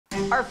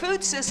Our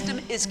food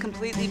system is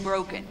completely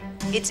broken.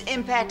 It's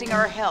impacting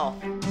our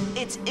health.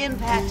 It's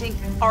impacting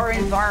our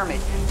environment.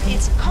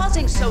 It's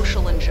causing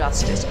social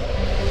injustice.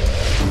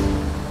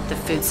 The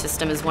food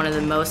system is one of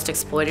the most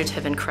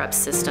exploitative and corrupt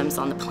systems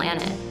on the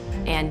planet,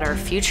 and our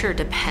future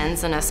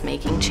depends on us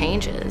making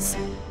changes.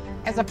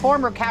 As a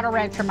former cattle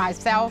rancher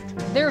myself,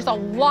 there's a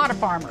lot of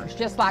farmers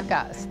just like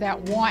us that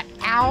want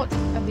out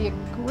of the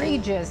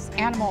egregious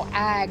animal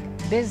ag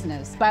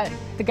business, but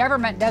the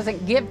government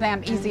doesn't give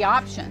them easy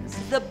options.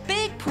 The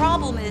big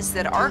problem is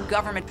that our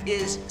government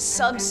is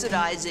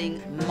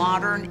subsidizing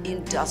modern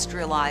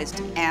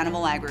industrialized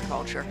animal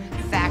agriculture,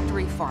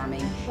 factory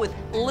farming, with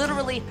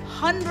literally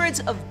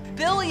hundreds of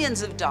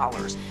billions of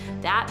dollars.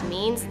 That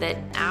means that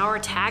our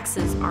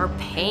taxes are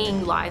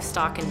paying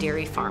livestock and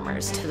dairy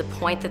farmers to the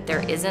point that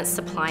there isn't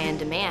supply and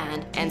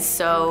demand, and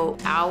so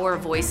our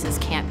voices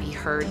can't be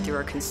heard through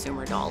our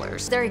consumer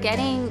dollars. They're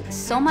getting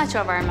so much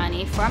of our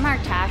money from our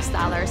tax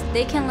dollars,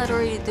 they can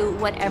literally do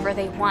whatever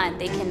they want.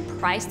 They can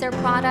price their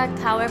product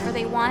however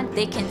they want.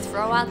 They can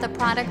throw out the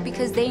product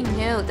because they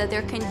know that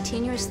they're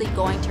continuously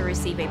going to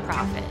receive a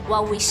profit.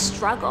 While we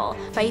struggle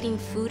fighting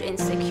food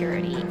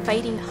insecurity,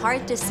 fighting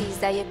heart disease,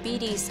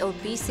 diabetes,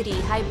 obesity,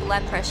 high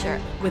blood pressure.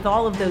 With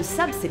all of those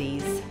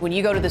subsidies, when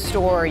you go to the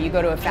store, you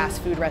go to a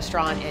fast food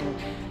restaurant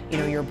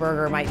and your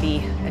burger might be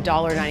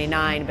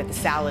 $1.99, but the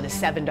salad is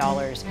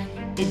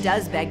 $7. It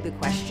does beg the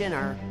question,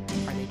 are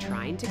they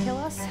trying to kill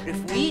us?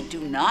 If we do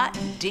not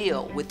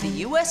deal with the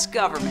U.S.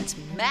 government's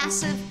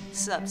massive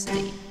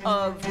subsidy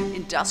of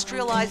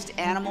industrialized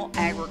animal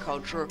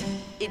agriculture,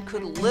 it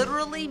could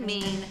literally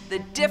mean the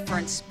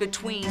difference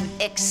between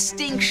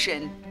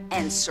extinction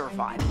and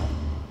survival.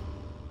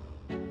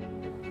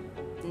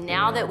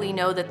 Now that we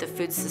know that the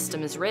food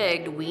system is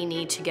rigged, we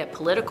need to get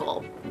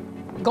political.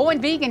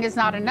 Going vegan is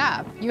not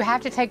enough. You have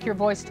to take your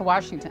voice to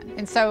Washington.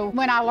 And so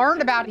when I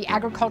learned about the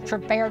Agriculture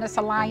Fairness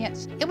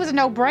Alliance, it was a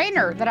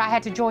no-brainer that I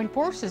had to join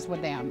forces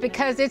with them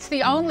because it's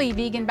the only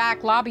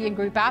vegan-backed lobbying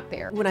group out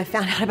there. When I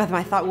found out about them,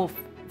 I thought, well,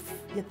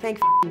 thank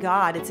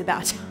God it's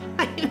about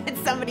time that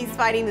somebody's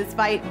fighting this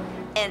fight.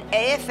 And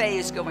AFA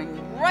is going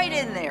right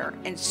in there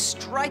and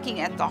striking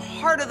at the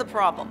heart of the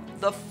problem,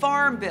 the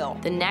Farm Bill.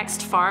 The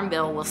next Farm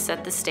Bill will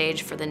set the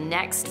stage for the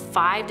next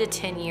 5 to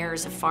 10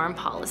 years of farm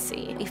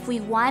policy. If we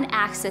want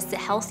access to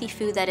healthy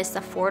food that is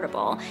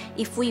affordable,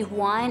 if we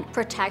want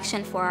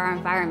protection for our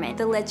environment,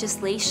 the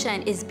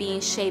legislation is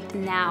being shaped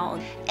now.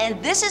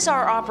 And this is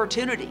our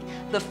opportunity.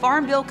 The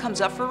Farm Bill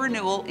comes up for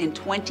renewal in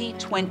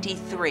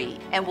 2023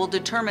 and will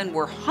determine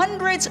where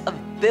hundreds of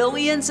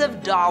billions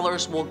of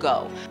dollars will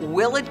go.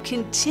 Will it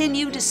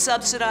continue to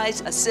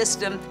subsidize a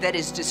system that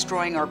is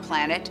destroying our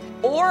planet?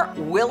 Or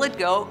will it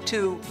go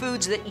to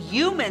foods that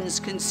humans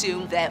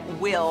consume that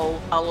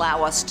will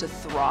allow us to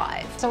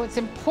thrive? So it's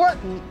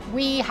important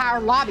we hire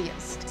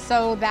lobbyists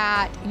so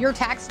that your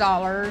tax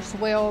dollars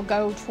will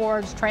go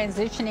towards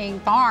transitioning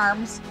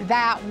farms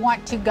that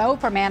want to go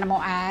from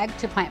animal ag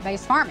to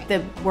plant-based farming.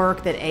 The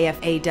work that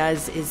AFA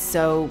does is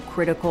so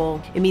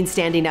critical. It means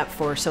standing up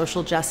for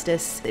social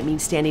justice. It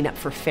means standing up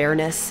for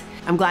fairness.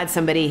 I'm glad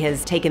somebody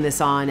has taken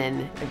this on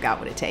and they've got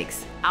what it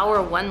takes.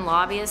 Our one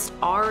lobbyist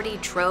already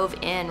drove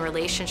in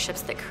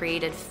relationships that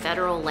created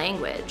federal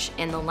language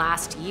in the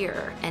last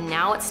year, and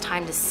now it's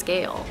time to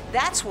scale.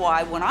 That's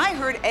why when I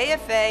heard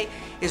AFA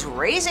is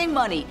raising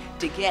money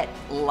to get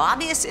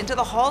lobbyists into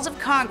the halls of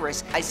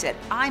Congress, I said,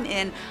 I'm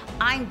in,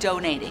 I'm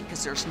donating,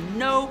 because there's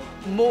no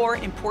more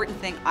important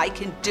thing I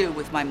can do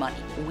with my money.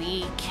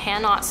 We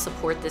cannot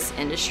support this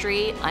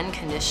industry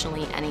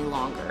unconditionally any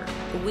longer.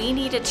 We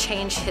need to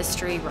change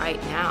history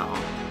right now.